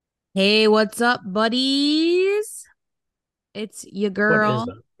Hey, what's up, buddies? It's your What is girl,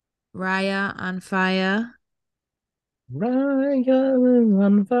 that? Raya on fire, Ryan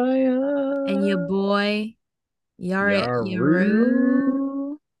on and your fire. boy, Yaru. Yaru,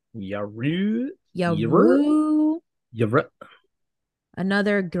 Yaru. Yaru. Yaru. Yaru.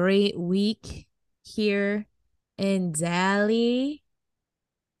 Another great week here in Dali.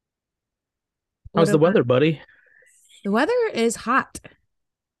 What How's the about weather, buddy? the weather is hot.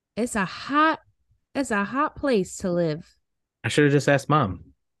 It's a hot, it's a hot place to live. I should have just asked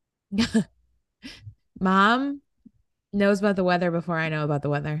mom. Mom knows about the weather before I know about the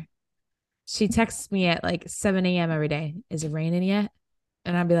weather. She texts me at like 7 a.m. every day. Is it raining yet?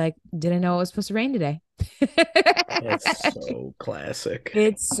 And I'd be like, didn't know it was supposed to rain today. That's so classic.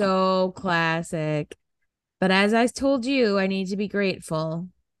 It's so classic. But as I told you, I need to be grateful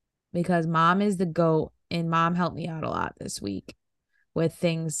because mom is the GOAT and mom helped me out a lot this week with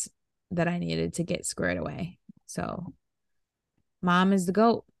things that I needed to get squared away. So mom is the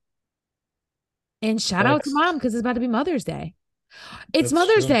GOAT. And shout out to Flex. mom because it's about to be Mother's Day. It's That's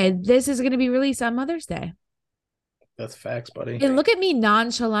Mother's true. Day. This is going to be released on Mother's Day. That's facts, buddy. And look at me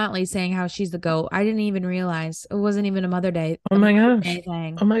nonchalantly saying how she's the GOAT. I didn't even realize it wasn't even Oh A my Mother's gosh. Day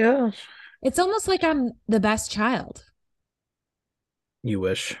thing. Oh my gosh. It's almost like I'm the best child. You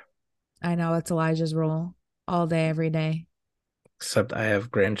wish. I know it's Elijah's role all day, every day. Except I have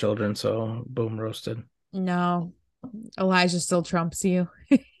grandchildren, so boom roasted. No, Elijah still trumps you.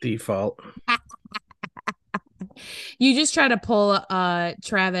 Default. You just try to pull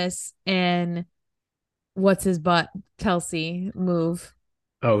Travis and what's his butt, Kelsey move.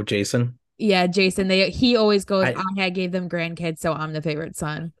 Oh, Jason. Yeah, Jason. He always goes, I I gave them grandkids, so I'm the favorite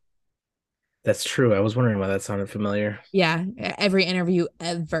son. That's true. I was wondering why that sounded familiar. Yeah, every interview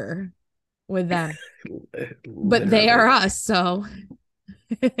ever with them. But they are Literally. us, so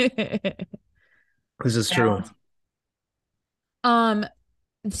This is true. yeah. Um,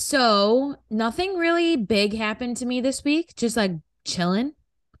 so nothing really big happened to me this week. Just like chilling,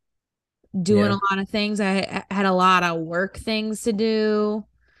 doing a Yeah. lot of things. I had a lot of work things to do,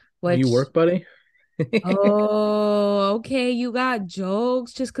 You which work, buddy? oh, okay, you got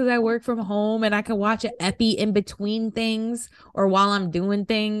jokes just because I work from home and I can watch an epi in between things or while I'm doing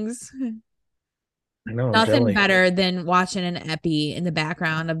things. I know, I'm Nothing jelly. better than watching an epi in the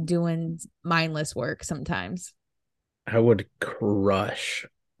background of doing mindless work sometimes. I would crush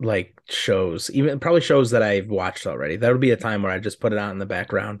like shows, even probably shows that I've watched already. That would be a time where I just put it on in the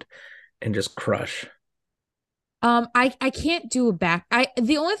background and just crush. I can't do a back. I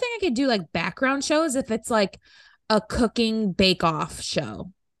the only thing I could do like background shows if it's like a cooking bake off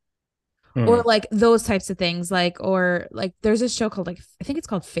show or Hmm. like those types of things. Like or like there's a show called like I think it's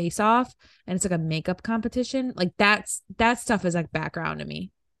called Face Off, and it's like a makeup competition. Like that stuff is like background to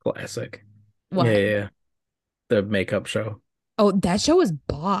me. Classic. Yeah, What? yeah, yeah. The makeup show. Oh, that show is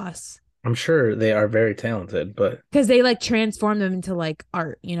boss I'm sure they are very talented, but because they like transform them into like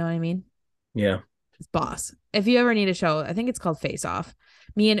art. You know what I mean? yeah. It's boss. If you ever need a show, I think it's called Face Off.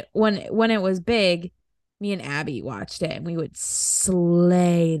 Me and when it was big, me and Abby watched it and we would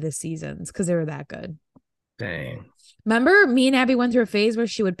slay the seasons because they were that good. Dang. Remember, me and Abby went through a phase where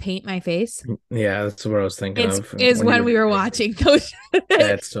she would paint my face. Yeah, that's what I was thinking It's of is when you when were we were doing it. watching those.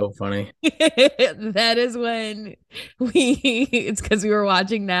 That's so funny. That is when we. It's because we were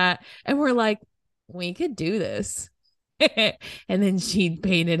watching that and we're like, we could do this. And then she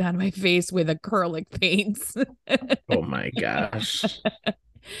painted on my face with acrylic paints. Oh my gosh.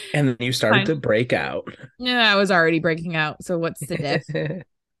 And then you started Fine. to break out. Yeah, I was already breaking out. So what's the diff?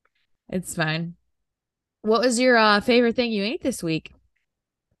 It's fine. What was your favorite thing you ate this week?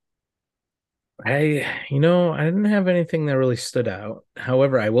 I didn't have anything that really stood out.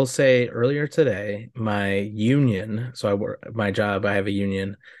 However, I will say earlier today, my union, so I work my job, I have a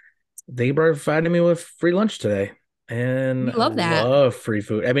union, they provided me with free lunch today. And You I love that. love free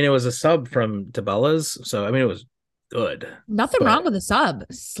food. I mean, it was a sub from DeBella's, so I mean, it was good, Nothing wrong but with a sub.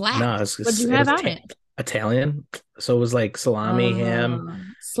 no, Slaps. What'd you it have was on it? Italian. So it was like salami,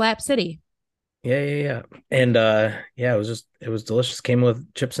 ham. Slap City. Yeah, yeah, yeah. And yeah, it was delicious. Came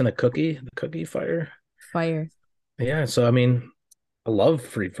with chips and a cookie, the cookie fire. Fire. Yeah, so I mean, I love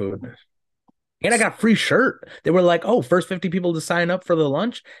free food. And I got a free shirt. They were like, "Oh, first 50 people to sign up for the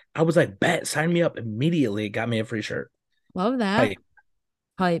lunch." I was like, "Bet, sign me up immediately." Got me a free shirt. Love that. Hey,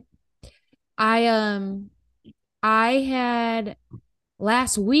 Hype. I I had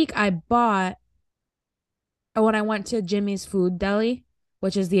last week I bought when I went to Jimmy's Food Deli,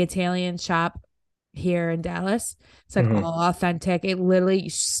 which is the Italian shop here in Dallas. It's like hmm all authentic. It literally you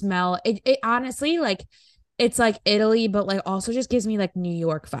smell it honestly like It's like Italy, but like also just gives me like New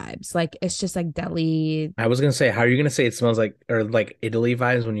York vibes. Like it's just like deli. I was gonna say, how are you gonna say it smells like or like Italy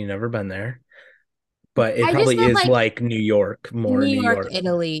vibes when you've never been there? But it I just probably meant is like like New York, more New New York, York.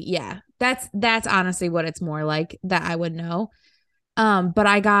 Italy. Yeah. That's honestly what it's more like that I would know. But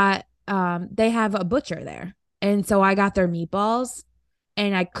I got they have a butcher there. And so I got their meatballs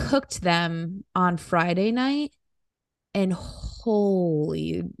and I cooked them on Friday night and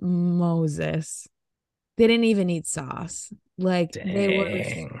holy Moses. They didn't even need sauce. Like they were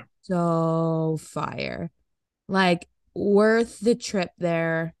Dang. so fire. Like worth the trip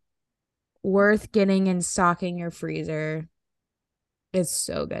there, worth getting and stocking your freezer. It's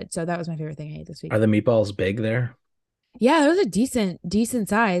so good. So that was my favorite thing I ate this week. Are the meatballs big there? Yeah, it was a decent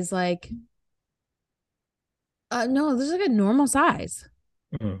size. Like no, this is like a normal size.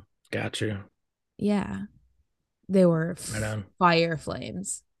 Mm, got you. Yeah. They were Right on. fire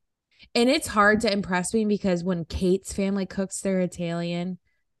flames. And it's hard to impress me because when Kate's family cooks their Italian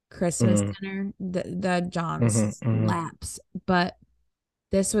Christmas Mm, dinner, the John hmm. slaps. But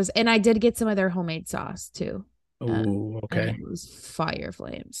this was, and I did get some of their homemade sauce too. Uh, Ooh, and it okay. was fire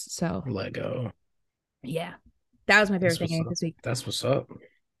flames. So Lego. yeah, that was my favorite That's thing what's I ate up. this week. That's what's up.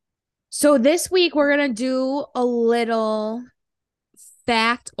 So this week we're gonna do a little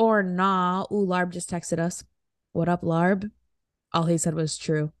fact or nah. Ooh, Larb just texted us. What up, Larb? All he said was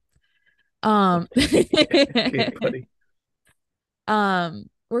true. Um, Okay, buddy.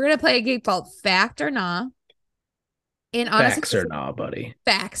 we're gonna play a game called Fact or Nah. And honestly, Facts this or is nah, buddy?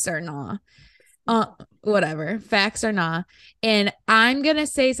 facts or nah. Uh, whatever, facts or nah. And I'm gonna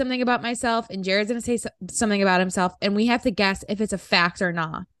say something about myself, and Jared's gonna say something about himself, and we have to guess if it's a fact or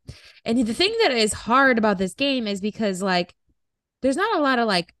nah. And the thing that is hard about this game is because like there's not a lot of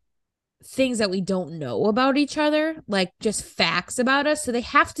like things that we don't know about each other, like just facts about us. So they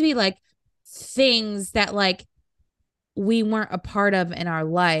have to be like things that like we weren't a part of in our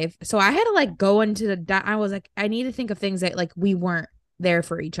life. So I had to like go into I was like, I need to think of things that like we weren't there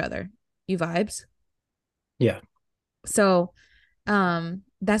for each other. You vibes? Yeah, So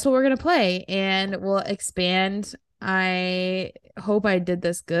that's what we're gonna play and we'll expand. I hope I did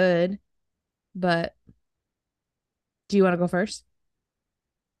this good, but do you want to go first?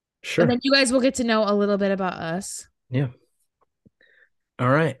 And then sure. you guys will get to know a little bit about us Yeah. All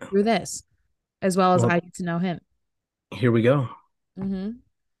right. through this, as well as Well, I get to know him. here we go. Mm-hmm.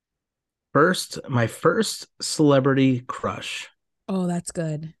 My first celebrity crush Oh, that's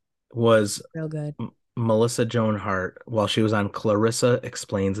good. was Real good. Melissa Joan Hart while she was on Clarissa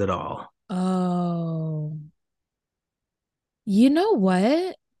Explains It All. Oh, you know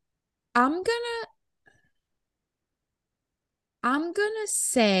what? I'm gonna I'm gonna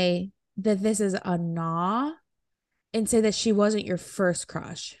say that this is a nah and say that she wasn't your first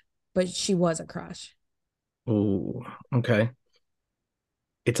crush, but she was a crush. Ooh, okay.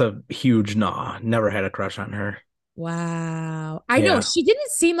 It's a huge nah. Never had a crush on her. Wow. I know Yeah. she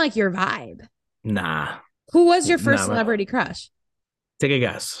didn't seem like your vibe. Nah. Who was your first Nah. celebrity crush? Take a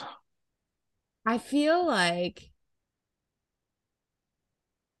guess. I feel like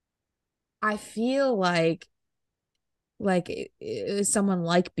I feel like it was someone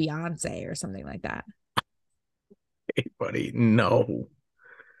like Beyonce or something like that. Hey, buddy. No.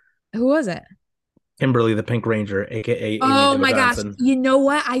 Who was it? Kimberly the Pink Ranger, aka Amy Oh Dimmer my gosh. Johnson. You know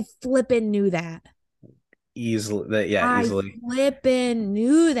what? I flippin' knew that. Easily, yeah, I easily. flippin'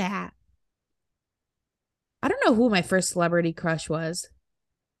 knew that. I don't know who my first celebrity crush was.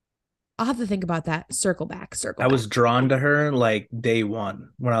 I'll have to think about that. Circle back, circle I back. was drawn to her like day one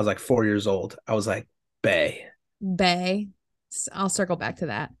when I was like 4 years old. I was like, Bay. Bay. I'll circle back to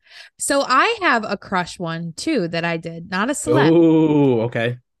that. So I have a crush one too that I did, not a celeb. Oh,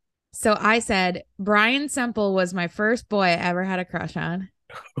 okay. So I said Brian Semple was my first boy I ever had a crush on.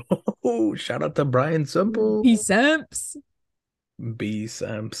 Oh, shout out to Brian Simple. He Semps. B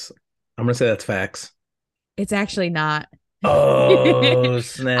Semps. I'm gonna say that's facts. It's actually not. Oh, I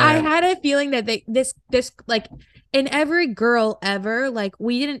snap. had a feeling that this like in every girl ever, like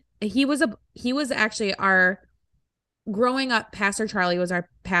we didn't he was actually our growing up, Pastor Charlie was our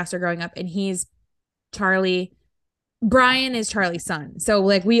pastor growing up, and he's Charlie. Brian is Charlie's son. So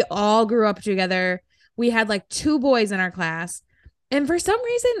like we all grew up together. We had like two boys in our class. And for some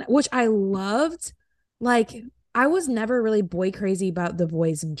reason, which I loved, like I was never really boy crazy about the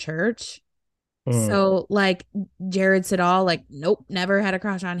boys in church. Mm, So like Jared Siddall, like, nope, never had a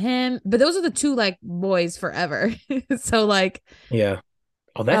crush on him. But those are the two like boys forever. So like, yeah.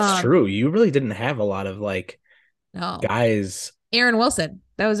 Oh, that's um, true. You really didn't have a lot of like no. guys. Aaron Wilson.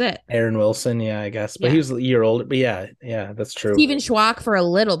 That was it. Aaron Wilson, yeah, I guess, but he Yeah. was a year older. But yeah, yeah, that's true. Steven Schwach for a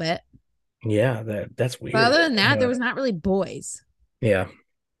little bit. Yeah, that's But weird. other than that, there Anyway, was not really boys, yeah.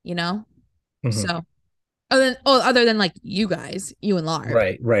 you know? Hmm. So other than like you guys, you and Larb.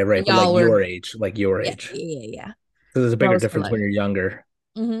 Right, right, right. But like Y'all were, your age, like your yeah, age. yeah, yeah, yeah. So there's a bigger Those were difference like, when you're younger.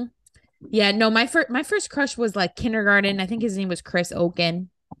 hmm yeah, no, my first crush was like kindergarten. I think his name was Chris Oken,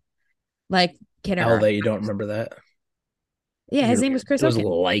 like Hell, kindergarten. that you don't remember that. Yeah, his You name was Chris it was Oken.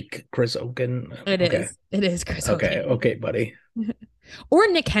 like Chris Oken. It Okay. is. It is Chris Okay. Oken. Okay, buddy. Or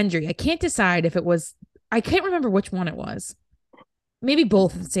Nick Hendry. I can't decide if it was, I can't remember which one it was. Maybe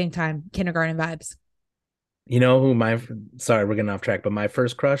both at the same time. Kindergarten vibes. You know who my sorry, we're getting off track, but my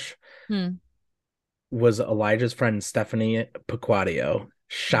first crush Hmm. was Elijah's friend Stephanie Pequadio.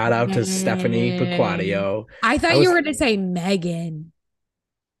 Shout out to Stephanie Dang. Pequadio. I I thought you was were going to say Megan.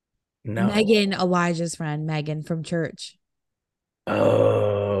 Megan, no. Elijah's friend, Megan from church.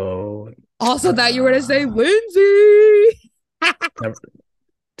 Oh, Also thought you were going to say uh, Lindsay. never,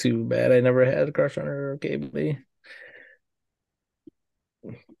 too bad I never had a crush on her. Okay, buddy.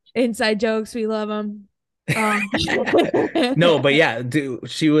 Inside jokes. We love them. Um, No, but yeah, dude,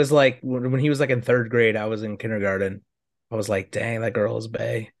 she was like when he was like in third grade, I was in kindergarten. I was like, dang, that girl is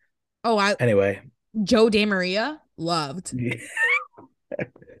bae. oh, Anyway, Joe DeMaria loved. Joe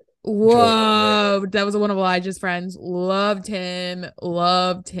Dameron, Loved. That was one of Elijah's friends. Loved him.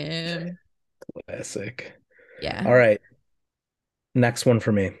 Loved him. classic. Yeah. All right, next one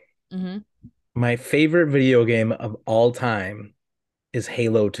for me. Hmm. My favorite video game of all time is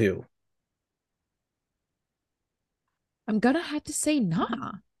Halo 2. I'm gonna have to say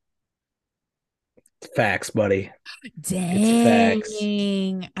nah. Facts, buddy. It's facts.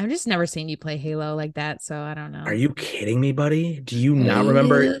 Dang. I've just never seen you play Halo like that, so I don't Are know. you kidding me, buddy? Do you not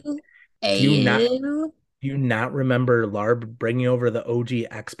remember? Ew. Do you not Ew. do you not remember Larb bringing over the OG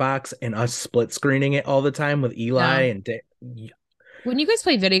Xbox and us split screening it all the time with Eli No. and When you guys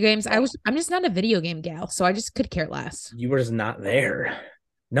play video games, I'm just not a video game gal, so I just could care less. you were just not there.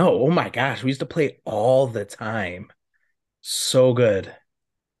 No, oh my gosh, we used to play all the time. So good.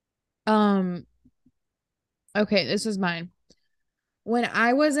 Um, okay, this is mine. When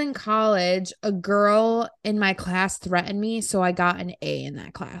I was in college, a girl in my class threatened me, so I got an A in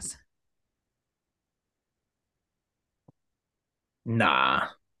that class. Nah,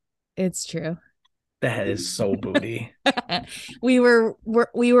 It's true. that is so booty. We were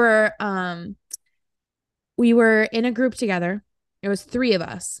in a group together. It was three of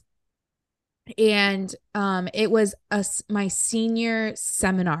us. And it was my senior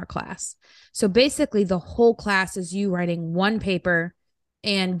seminar class. So basically the whole class is you writing one paper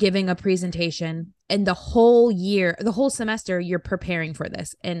and giving a presentation, and the whole year, the whole semester you're preparing for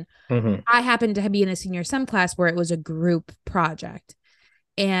this. And Hmm. I happened to be in a senior sem class where it was a group project.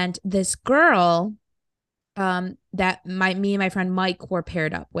 And this girl that me and my friend Mike were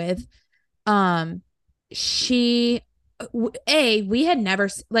paired up with, um she we had never,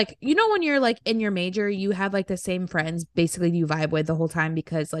 like, when you're like in your major, you have like the same friends basically you vibe with the whole time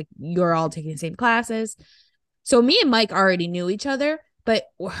because like you're all taking the same classes. So me and Mike already knew each other, but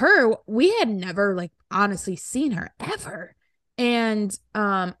her, we had never like honestly seen her ever. And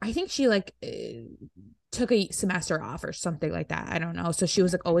I think she like took a semester off or something like that. I don't know. So she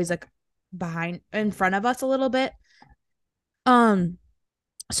was like always like behind in front of us a little bit. Um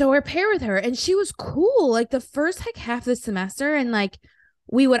so we're paired with her, and she was cool like the first like half of the semester, and like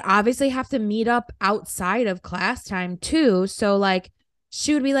we would obviously have to meet up outside of class time too. So like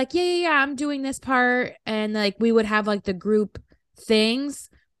she would be like, yeah, I'm doing this part, and like we would have like the group things,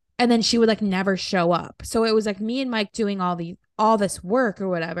 and then she would like never show up. So it was like me and Mike doing all this work or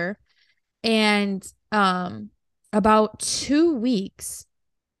whatever. And about 2 weeks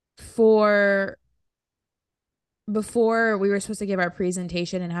for before we were supposed to give our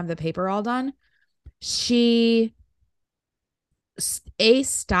presentation and have the paper all done, she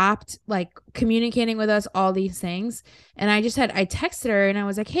stopped like communicating with us all these things. And I texted her and I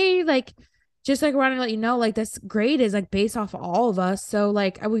was like, hey, like, just like wanted to let you know, like, this grade is like based off all of us, so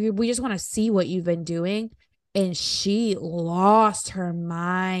like we just want to see what you've been doing. And she lost her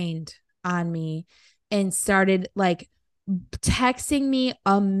mind on me and started like texting me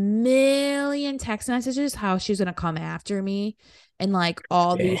a million text messages how she's gonna come after me and like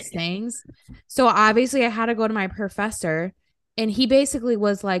all these Dang. things. So obviously I had to go to my professor, and he basically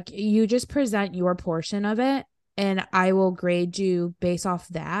was like, you just present your portion of it and I will grade you based off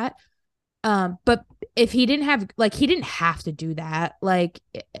that. But if he didn't have, like, he didn't have to do that. Like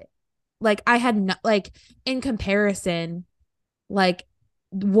I had not, like, in comparison, like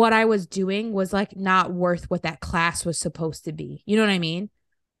what I was doing was like not worth what that class was supposed to be. You know what I mean?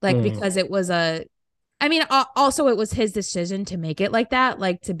 Like, Mm. because it was I mean, also it was his decision to make it like that,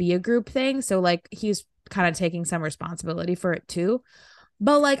 like to be a group thing. So like he's kind of taking some responsibility for it too.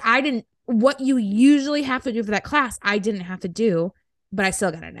 But like I didn't what you usually have to do for that class, I didn't have to do, but I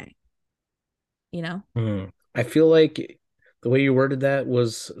still got an A, you know? I feel like the way you worded that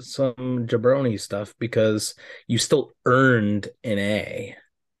was some jabroni stuff because you still earned an A.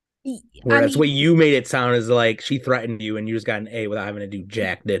 I Whereas the way mean, you made it sound is like she threatened you and you just got an A without having to do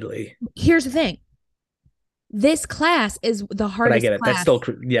jack diddly. here's the thing. This class is the But I hardest get it. That's still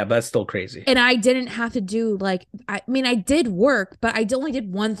class. yeah, but that's still crazy. And I didn't have to do like I mean I did work, but I only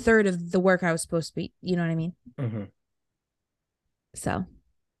did 1/3 of the work I was supposed to be. You know what I mean? Hmm. So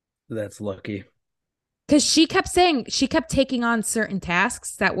That's lucky. because she kept taking on certain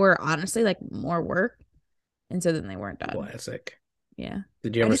tasks that were honestly like more work, and so then they weren't done. Classic. Yeah,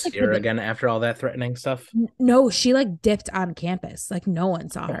 Did you I ever just like see did her the again after all that threatening stuff? no. She like dipped on campus, like no one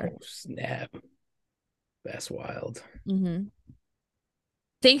saw her. Oh, snap. That's wild. Mm-hmm.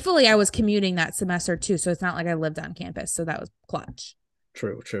 Thankfully, I was commuting that semester too, so it's not like I lived on campus, so that was clutch.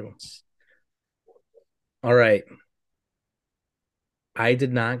 True, true. All right. I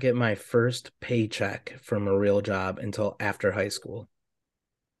did not get my first paycheck from a real job until after high school.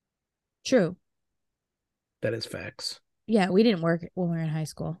 True. That is facts. Yeah, we didn't work when we were in high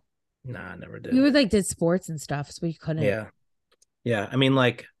school. Nah, I never We did. would like did sports and stuff, so we couldn't. Yeah. Yeah. I mean,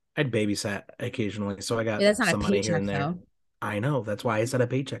 like, I'd babysat occasionally, so I Yeah, got that's not a some money here paycheck and there. though. I know. That's why I said a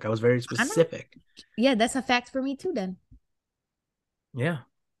paycheck. I was very I know. specific. Yeah, that's a fact for me too. Then Yeah.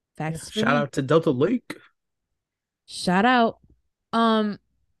 Yeah. facts for Shout me. out to Delta Lake. Shout out. Um,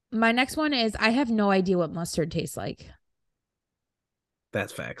 my next one is I have no idea what mustard tastes like.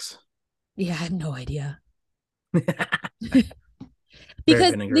 That's facts. Yeah, I have no idea. Very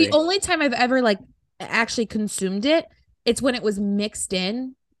Because the vinegary. only time I've ever like actually consumed it, it's when it was mixed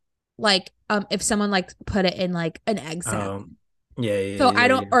in, like if someone like put it in like an egg salad. Yeah, yeah, So I yeah,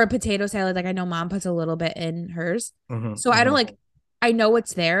 don't yeah. or a potato salad, like I know mom puts a little bit in hers. Hmm, So I don't hmm. like I know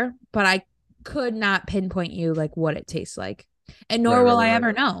it's there, but I could not pinpoint you like what it tastes like. And Right, nor right, will I right,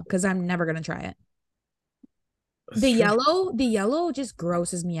 ever right. know because I'm never gonna try it. That's true. The yellow just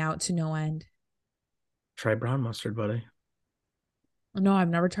grosses me out to no end. Try brown mustard, buddy. No, I've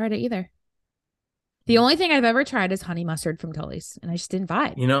never tried it either. The only thing I've ever tried is honey mustard from Tully's, and I just didn't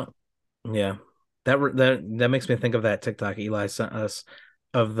vibe. You know, yeah. That makes me think of that TikTok Eli sent us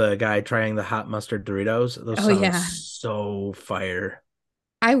of the guy trying the hot mustard Doritos. Those Oh sound yeah. so fire.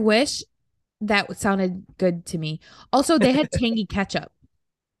 I wish that sounded good to me. Also, they had tangy ketchup.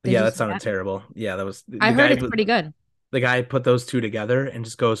 Did Yeah, you that see sounded that? terrible. Yeah, that was I heard it's pretty good. the guy put those two together and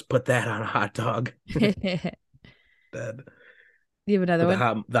just goes, put that on a hot dog. You Dead. have another But one?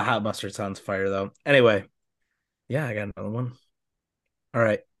 the hot mustard sounds fire though. Anyway, yeah, I got another one. All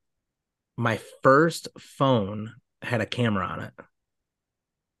right. My first phone had a camera on it.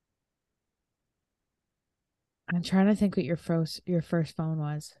 I'm trying to think what your first phone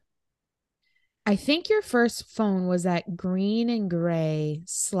was. I think your first phone was that green and gray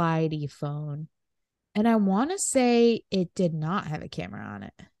slidey phone. And I want to say it did not have a camera on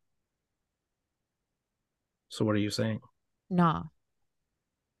it. So what are you saying? Nah.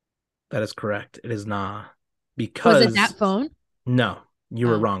 That is correct. It is nah. Was it that Because phone? no, you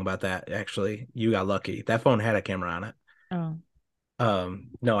were Oh. wrong about that. Actually, you got lucky. That phone had a camera on it. Oh.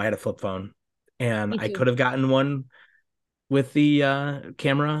 No, I had a flip phone, and Me I too. could have gotten one with the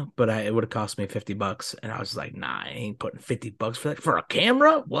camera, but it would have cost me $50. And I was like, nah, I ain't putting $50 for that for a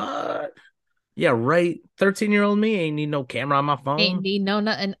camera. What? Yeah, right. 13-year-old me ain't need no camera on my Ain't phone. need no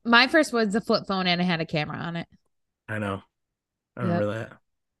nothing. My first was the flip phone and it had a camera on it. I know. I Yep. remember that.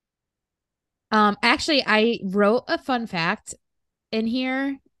 Actually, I wrote a fun fact in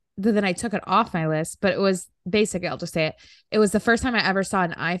here, but then I took it off my list. But it was basically, I'll just say it. It was the first time I ever saw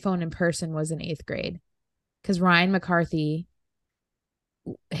an iPhone in person was in eighth grade because Ryan McCarthy,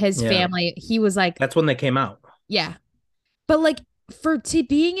 his Yeah, family, he was like, that's when they came out. yeah. But like for to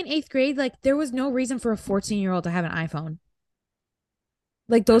being in eighth grade, like there was no reason for a 14-year-old to have an iPhone.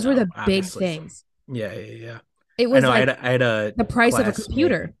 Like I those were know, the big obviously. things. Yeah, yeah, yeah. It I was know. like I had a the price of a classmate.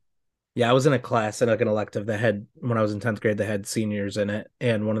 computer. Yeah, I was in a class and like an elective that had when I was in 10th grade that had seniors in it,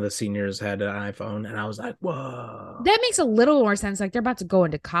 and one of the seniors had an iPhone, and I was like, whoa. That makes a little more sense. Like they're about to go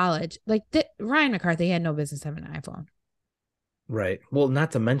into college. Like Ryan McCarthy had no business having an iPhone. Right. Well,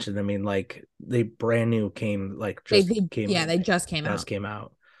 not to mention, I mean, like they brand new came like Yeah, they just came just out. came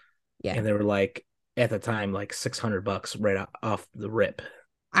out, Yeah. and they were like at the time like $600 right off the rip.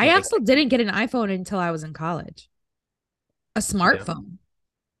 I also Like, didn't get an iPhone until I was in college. A yeah, smartphone.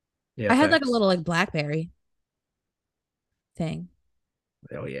 yeah, I had like a facts. little like BlackBerry thing.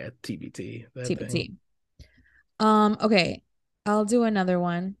 Oh yeah, TBT that thing. TBT. Okay. I'll do another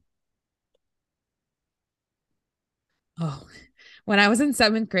one. Oh, when I was in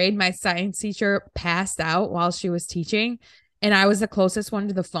seventh grade, my science teacher passed out while she was teaching, and I was the closest one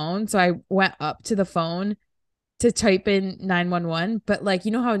to the phone. So I went up to the phone to type in 911. But like,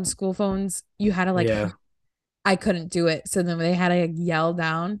 you know how in school phones you had to like, Yeah, I couldn't do it. So then they had to yell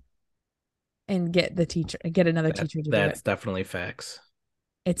down and get another teacher to do it. that's definitely facts.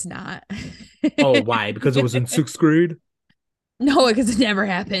 It's not. Oh, why? Because it was in sixth grade? No, because it never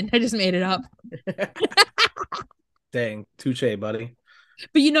happened. I just made it up. Dang, touche, buddy.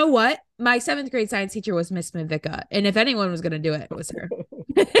 But you know what? My seventh grade science teacher was Miss Mavica. And if anyone was going to do it, it was her.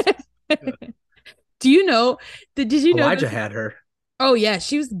 Do you know? Did you know Elijah this? had her. Oh, yeah.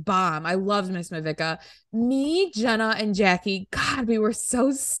 She was bomb. I loved Miss Mavica. Me, Jenna, and Jackie, God, we were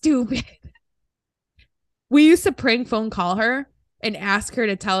so stupid. We used to prank phone call her and ask her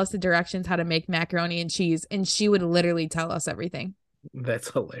to tell us the directions how to make macaroni and cheese. And she would literally tell us everything.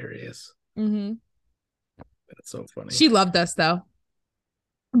 That's hilarious. Mm-hmm. That's so funny. She loved us, though.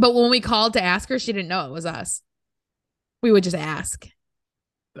 But when we called to ask her, she didn't know it was us. We would just ask.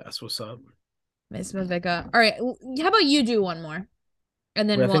 That's what's up. Miss Mavica. All right. How about you do one more? And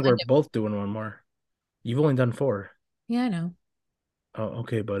then I we'll think end we're it. both doing one more. You've only done four. Yeah, I know. Oh,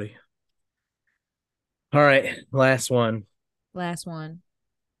 okay, buddy. All right, last one. Last one.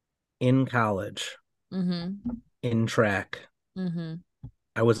 In college, Mm-hmm. in track, Mm-hmm.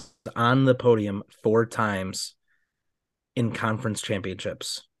 I was on the podium four times in conference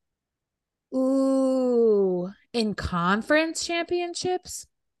championships. Ooh. In conference championships?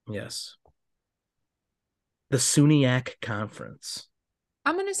 Yes. The SUNYAC conference.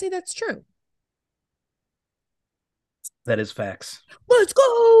 I'm gonna say that's true. That is facts. Let's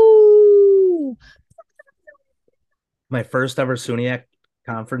go. My first ever SUNYAC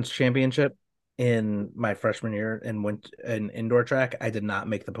conference championship in my freshman year and went in indoor track. I did not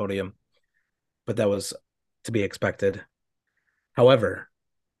make the podium, but that was to be expected. However,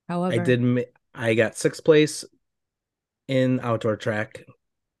 I However, did. I got sixth place in outdoor track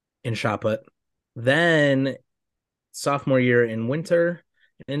in shot put. Then sophomore year in winter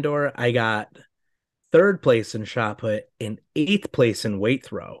indoor, I got third place in shot put and eighth place in weight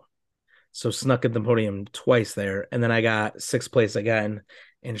throw. So snuck at the podium twice there. And then I got sixth place again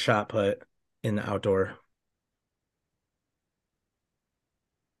in shot put in the outdoor.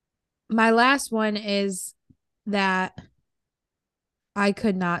 my last one is that I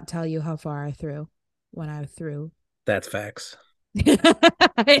could not tell you how far I threw when I threw. That's facts.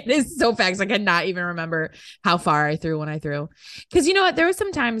 It is so facts. I cannot even remember how far I threw when I threw. Because you know what? There was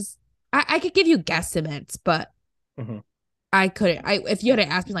sometimes I could give you guesstimates, but Mm-hmm. I couldn't. I if you had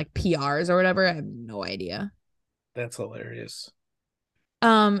to ask me like PRs or whatever, I have no idea. That's hilarious.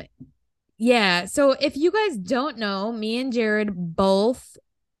 Um, yeah. So if you guys don't know, me and Jared both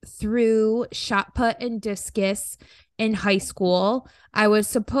threw shot put and discus in high school. I was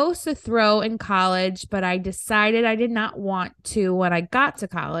supposed to throw in college, but I decided I did not want to when I got to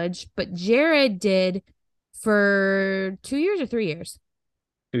college. But Jared did for 2 years or 3 years.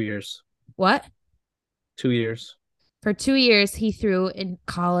 2 years. What? 2 years. For 2 years, he threw in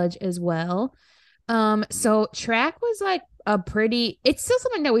college as well. So track was like a pretty, it's still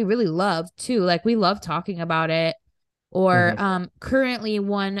something that we really love too. Like we love talking about it. Or Mm-hmm. currently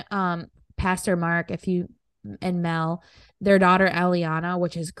one Pastor Mark, if you and Mel, their daughter Eliana,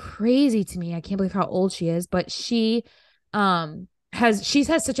 which is crazy to me. I can't believe how old she is, but she's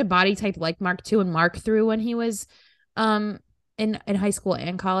has such a body type like Mark too, and Mark threw when he was um in high school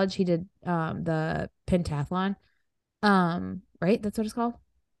and college. He did the pentathlon. Right? That's what it's called.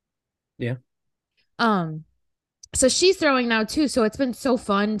 Yeah. Um, so she's throwing now too. So it's been so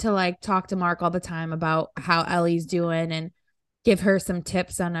fun to like talk to Mark all the time about how Ellie's doing and give her some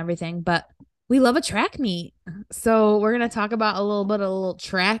tips on everything. But we love a track meet. So we're gonna talk about a little bit of a little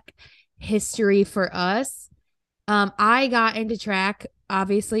track history for us. I got into track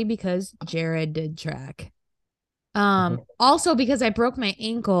obviously because Jared did track. Mm-hmm. Also because I broke my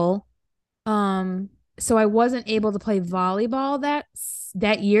ankle. Um, so I wasn't able to play volleyball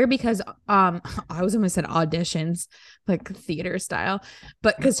that year because I was almost said auditions, like theater style,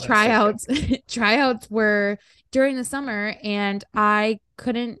 but because Classic. tryouts were during the summer and I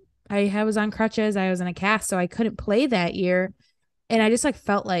couldn't. I was on crutches. I was in a cast, so I couldn't play that year. And I just like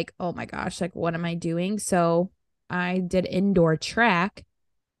felt like, oh my gosh, like what am I doing? So I did indoor track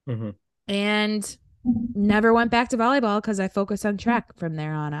Mm-hmm. and never went back to volleyball because I focused on track from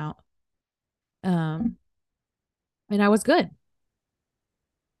there on out. Um, and I was good.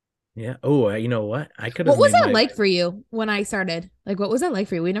 Yeah. Oh, you know what? I could have What was made that my. like for you when I started? Like, what was that like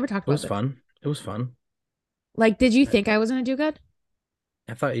for you? We never talked It about was this. fun. It was fun. Like, did you think I was gonna do good?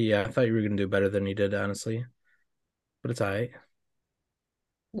 I thought you were gonna do better than you did, honestly. But it's all right.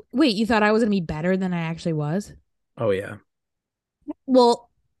 Wait, you thought I was gonna be better than I actually was? Oh yeah. Well,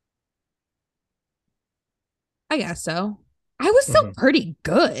 I guess so. I was still Hmm. pretty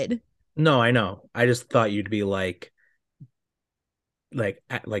good. No, I know. I just thought you'd be like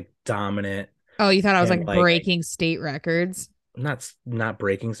dominant Oh, you thought I was and like like breaking state records, not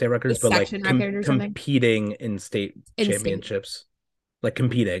breaking state the records, but like section record or something competing in state in state. championships. Like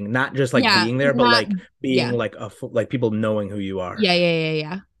competing, not just like Yeah, being there, but not like being yeah. like like people knowing who you are.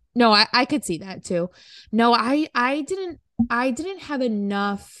 Yeah. No, I could see that too. No, I didn't have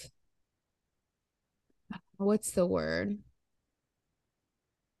enough. What's the word?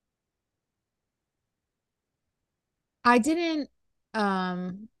 I didn't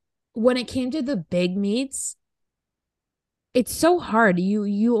um when it came to the big meets, it's so hard.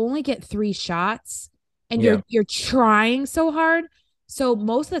 You only get three shots and you're Yeah. you're trying so hard. So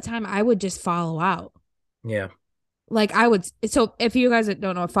most of the time I would just follow out. Yeah. Like I would so if you guys don't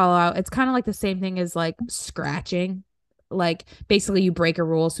know what follow out, it's kind of like the same thing as like scratching. Like basically you break a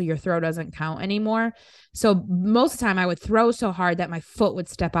rule so your throw doesn't count anymore. So most of the time I would throw so hard that my foot would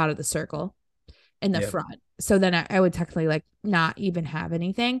step out of the circle in the Yeah. front. So then I would technically like not even have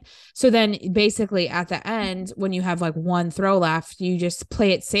anything. So then basically at the end, when you have like one throw left, you just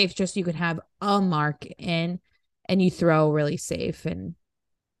play it safe just so you can have a mark in and you throw really safe. And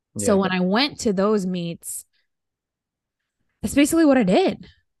so Yeah. when I went to those meets, that's basically what I did.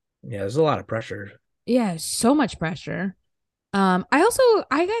 Yeah. There's a lot of pressure. Yeah, so much pressure. I also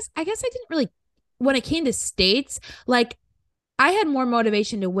I guess I didn't really when it came to states, like I had more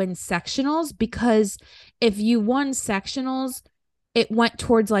motivation to win sectionals because if you won sectionals, it went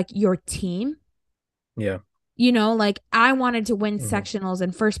towards like your team. Yeah. Like I wanted to win Hmm. sectionals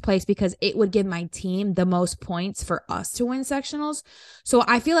in first place because it would give my team the most points for us to win sectionals. So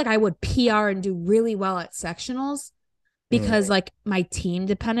I feel like I would PR and do really well at sectionals Hmm. because like my team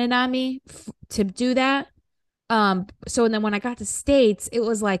depended on me to do that. So and then when I got to states, it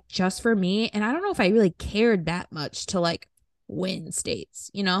was like just for me. And I don't know if I really cared that much to like win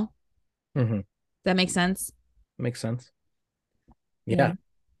states. Hmm. That makes sense? Makes sense. Yeah. Yeah.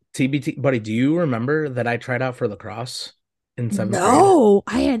 TBT, buddy, do you remember that I tried out for lacrosse in seventh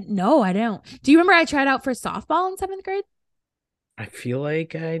grade? No, I don't. Do you remember I tried out for softball in seventh grade? I feel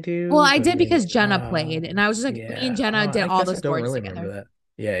like I Well, do, I but did because maybe Jenna played, and I was just like, me and yeah. Jenna did I all the guess I don't sports really remember together.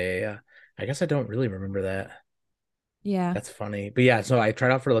 that. Yeah. I guess I don't really remember that. Yeah. That's funny. But yeah, so I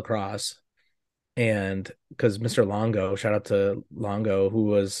tried out for lacrosse and because Mr. Longo, shout out to Longo, who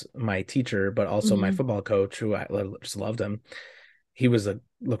was my teacher, but also my Hmm. football coach, who I just loved him. He was a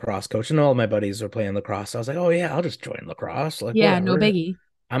lacrosse coach, and all my buddies were playing lacrosse. I was like, oh yeah, I'll just join lacrosse. Like Yeah, no whatever. biggie.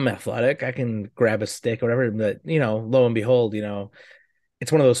 I'm athletic. I can grab a stick or whatever. But lo and behold,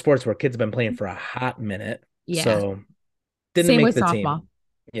 it's one of those sports where kids have been playing for a hot minute. Yeah. So didn't Same make with the softball. team.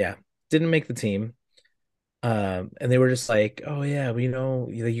 Yeah, didn't make the team. And they were just like, oh yeah, well,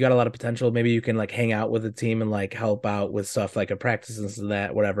 you got a lot of potential. Maybe you can like hang out with the team and like help out with stuff like a practice and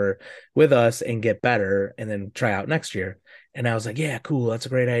that, whatever, with us and get better and then try out next year. And I was like, yeah, cool, that's a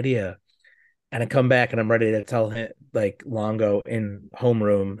great idea. And I come back and I'm ready to tell him like Longo in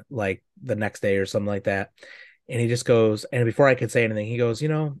homeroom like the next day or something like that. And he just goes, and before I could say anything, he goes,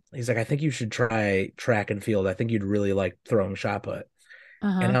 he's like, I think you should try track and field. I think you'd really like throwing shot put.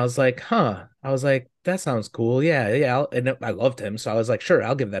 And Uh-huh. I was like, huh. I was like, that sounds cool. Yeah. And I loved him. So I was like, sure,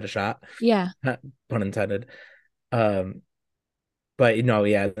 I'll give that a shot. Yeah. Not pun intended. Um, but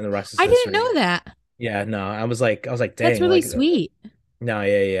yeah, and the rest is I didn't history. know that. Yeah, no, I was like, That's dang, really like, sweet. no,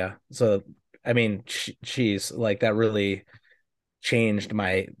 yeah. So, I mean, she's like, that really changed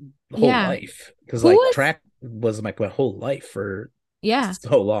my whole Yeah. life because Who like was track was like my whole life for yeah.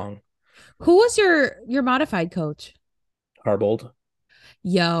 so long. Who was your modified coach? Harbold.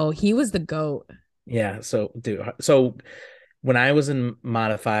 Yo, he was the goat. Yeah. So, dude, so when I was in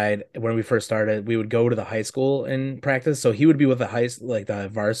modified, when we first started, we would go to the high school and practice. So he would be with like the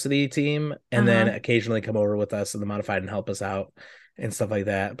varsity team, and then Uh-huh. occasionally come over with us in the modified and help us out and stuff like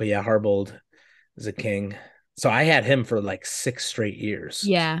that. But yeah, Harbold is a king. So I had him for like 6 straight years.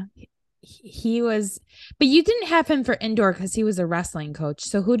 Yeah. He was, but you didn't have him for indoor because he was a wrestling coach.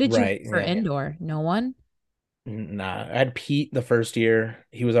 So who did you have Right. for Yeah. indoor? No one? Nah. I had Pete the first year.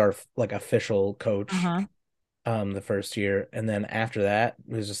 He was our like official coach Uh-huh. the first year. And then after that,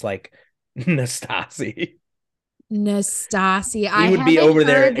 it was just like Nastasi. Nastasi. He I would be haven't over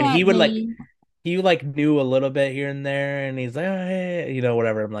there heard and that name. he like knew a little bit here and there, and he's like, oh, hey,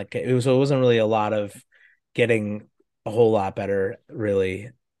 whatever. I'm like, it wasn't really a lot of getting a whole lot better,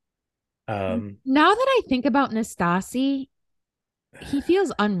 really. Now that I think about Nastasi, he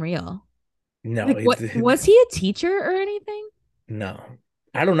feels unreal. No, Like, what was he a teacher or anything? no,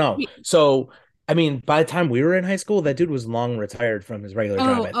 I don't know. He- So, I mean, by the time we were in high school, that dude was long retired from his regular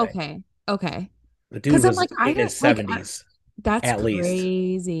job, oh, I think. okay. Okay. The dude Because I'm was like, I in don't his like, 70s, that's at least.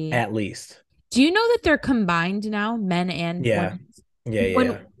 crazy. At least. Do you know that they're combined now, men and Yeah. women? Yeah, yeah, When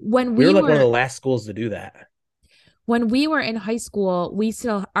yeah. when We were we like one of were the last schools to do that. when we were in high school, we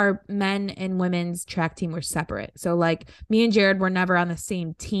still our men and women's track team were separate. So like me and Jared were never on the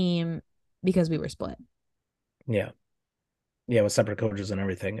same team because we were split. Yeah. Yeah, with separate coaches and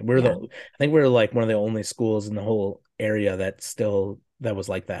everything. Yeah. I think we are like one of the only schools in the whole area that was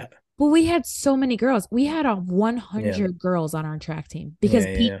like that. But we had so many girls. We had a Yeah. 100 girls on our track team Yeah,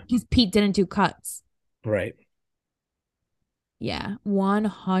 yeah, yeah. because Pete didn't do cuts. Right. Yeah,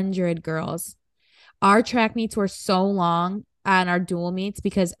 100 girls. Our track meets were so long on our dual meets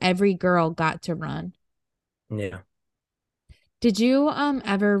because every girl got to run. Yeah. Did you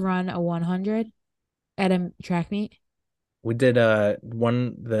ever run a 100 at a track meet? We did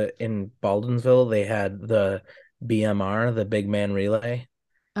one the in Baldwinsville, they had the BMR, the big man relay,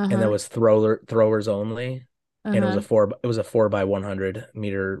 and that Uh-huh. was throwers only. And Uh-huh. it was a 4x100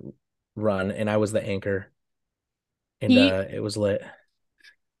 meter run, and I was the anchor, and Pete it was lit.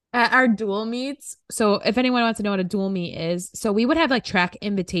 at our dual meets. So if anyone wants to know what a dual meet is, so we would have like track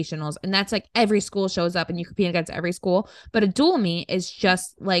invitationals, and that's like every school shows up and you compete against every school. But a dual meet is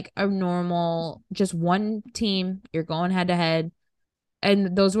just like a normal, just one team. You're going head to head,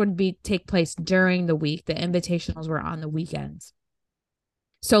 and those would be take place during the week. The invitationals were on the weekends.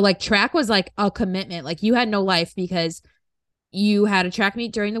 So like track was like a commitment. Like you had no life because you had a track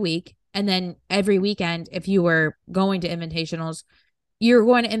meet during the week, and then every weekend, if you were going to invitationals, you were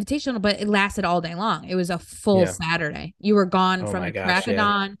going to invitational, but it lasted all day long. It was a full Yeah. Saturday. You were gone Oh from my the gosh, yeah.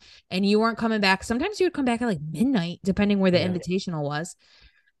 crackathon and you weren't coming back. Sometimes you would come back at like midnight, depending where the Yeah. invitational was.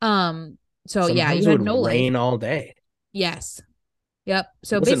 Um, so yeah, Sometimes you it had would no life. rain all day. Yes. Yep.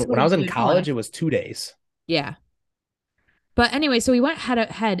 So Listen, when I basically was you in had no college, life. it was 2 days. Yeah. But anyway, so we went head to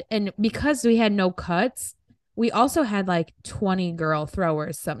head, and because we had no cuts, we also had like 20 girl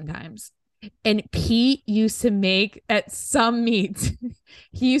throwers sometimes. And Pete used to make at some meets,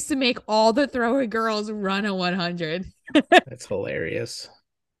 he used to make all the thrower girls run a 100. That's hilarious.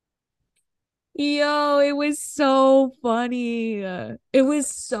 Yo, it was so funny. It was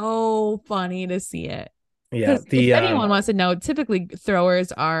so funny to see it. Yeah, Because if anyone wants to know, typically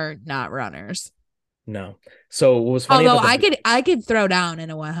throwers are not runners. no. So what was funny Although about the I could throw down in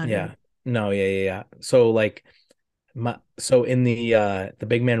a 100. yeah. No, yeah, yeah, yeah. So like so in the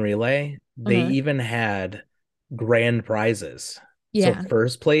big man relay, they Uh-huh. even had grand prizes. So Yeah.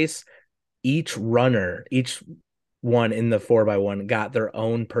 first place, each one in the 4x1 got their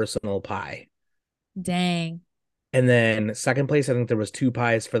own personal pie. Dang. And then second place, I think there was two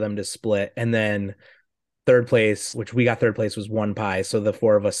pies for them to split. And then third place, which we got third place, was one pie. So the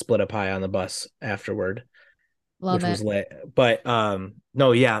four of us split a pie on the bus afterward, Love which it. was lit. But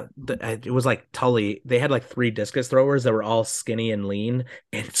no, yeah, it was like Tully. They had like three discus throwers that were all skinny and lean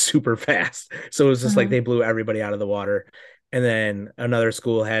and super fast. So it was just like Uh-huh. they blew everybody out of the water. And then another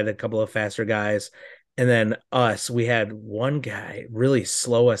school had a couple of faster guys. And then us, we had one guy really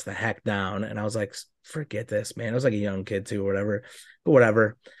slow us the heck down. And I was like, forget this, man. I was like a young kid too, or whatever. But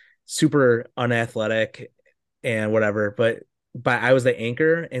whatever. Super unathletic and whatever. But I was the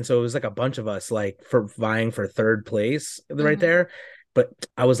anchor, and so it was like a bunch of us like for vying for third place right Uh-huh. there. But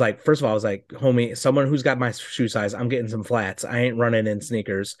I was like, first of all, I was like, homie, someone who's got my shoe size, I'm getting some flats. I ain't running in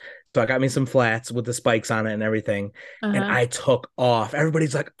sneakers. So I got me some flats with the spikes on it and everything. And Uh-huh. I took off.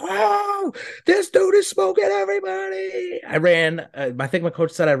 Everybody's like, oh, this dude is smoking everybody. I think my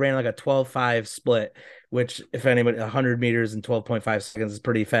coach said I ran like a 12-5 split, which, if anybody, 100 meters in 12.5 seconds is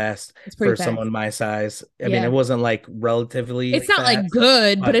pretty fast It's pretty for fast. someone my size. I mean, it Yeah. wasn't like relatively It's not like fast,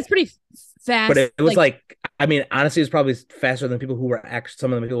 good, but but it's pretty but fast. it was Like, like, I mean, honestly, it's probably faster than people who were actually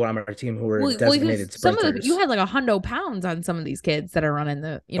some of the people on our team who were because designated some of the you sprinters. had like 100 pounds on some of these kids that are running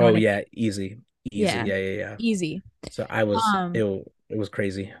the, what Oh I mean? yeah, easy, easy, Yeah, yeah, yeah, yeah. easy. So I was Um, it was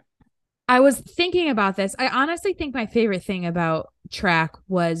crazy. I was thinking about this. I honestly think my favorite thing about track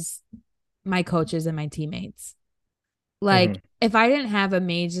was my coaches and my teammates. Like, Hmm. if I didn't have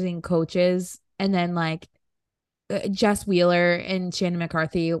amazing coaches, and then like Jess Wheeler and Shannon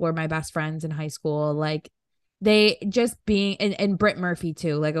McCarthy were my best friends in high school. Like, they just being and Britt Murphy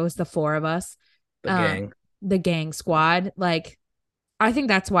too. Like, it was the four of us, The um, gang. the gang squad. Like, I think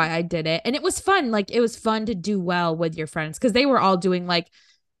that's why I did it. And it was fun. Like, it was fun to do well with your friends because they were all doing like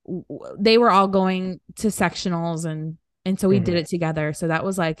they were all going to sectionals, and so we did Hmm. it together. So that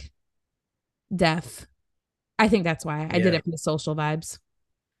was like deaf. I think that's why I did Yeah. it for the social vibes.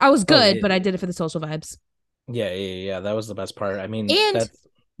 I was Oh good, yeah. but I did it for the social vibes. Yeah. That was the best part. I mean, And that's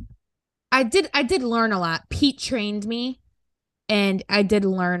I did learn a lot. Pete trained me and I did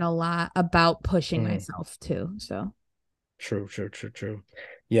learn a lot about pushing mm, myself too. So true.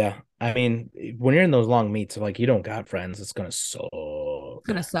 Yeah. I mean, when you're in those long meets, like you don't got friends, it's gonna it's suck.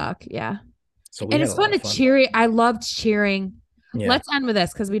 gonna suck. Yeah. So we And had it's a fun lot to of fun. cheer. I loved cheering. Yeah. Let's end with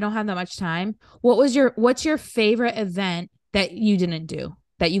this because we don't have that much time. What's your favorite event that you didn't do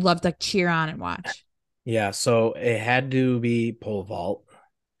that you loved to cheer on and watch? Yeah. So it had to be pole vault.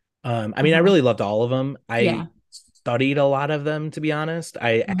 I mean, I Uh-huh. really loved all of them. Yeah. I studied a lot of them, to be honest.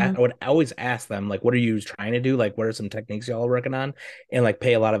 I Uh-huh. would always ask them, like, what are you trying to do? Like, what are some techniques y'all are working on? And like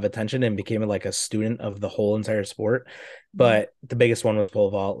pay a lot of attention and became like a student of the whole entire sport. Mhm. But the biggest one was pole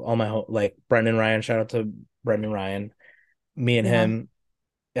vault. All my whole, like Brendan Ryan, shout out to Brendan Ryan. Me and Yeah. him,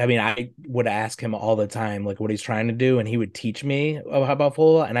 I mean, I would ask him all the time, like what he's trying to do, and he would teach me about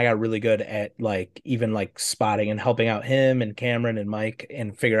full. And I got really good at like even like spotting and helping out him and Cameron and Mike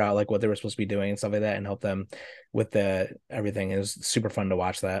and figure out like what they were supposed to be doing and stuff like that, and help them with the everything. It was super fun to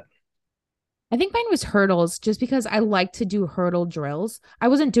watch that. I think mine was hurdles just because I like to do hurdle drills. I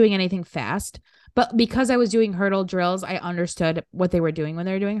wasn't doing anything fast, but because I was doing hurdle drills, I understood what they were doing when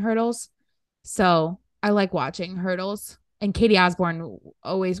they were doing hurdles. So I like watching hurdles. And Katie Osborne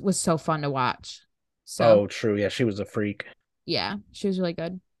always was so fun to watch. So Oh, true. Yeah, she was a freak. yeah, she was really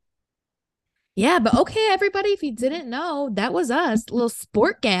good. Yeah, but okay, everybody, if you didn't know, that was us, little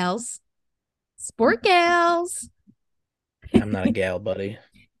sport gals. Sport gals. I'm not a gal, buddy.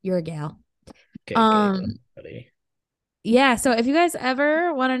 You're a gal. Gay Um, buddy. yeah, so if you guys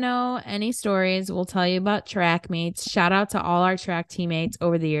ever want to know any stories, we'll tell you about track meets. Shout out to all our track teammates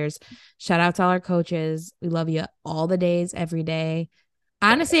over the years. Shout out to all our coaches. We love you all the days, every day.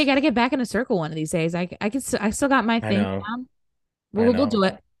 Honestly, I Facts. got to get back in a circle one of these days. I still got my I thing know. down. I We'll know. do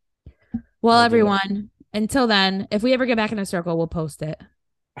it. Well, We'll do it. everyone, until then, if we ever get back in a circle, we'll post it.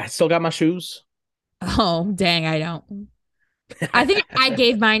 I still got my shoes. Oh, dang, I don't. I think I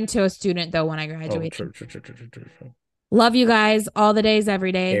gave mine to a student though when I Oh, graduated. true. Love you guys all the days,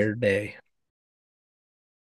 every day. Hair day.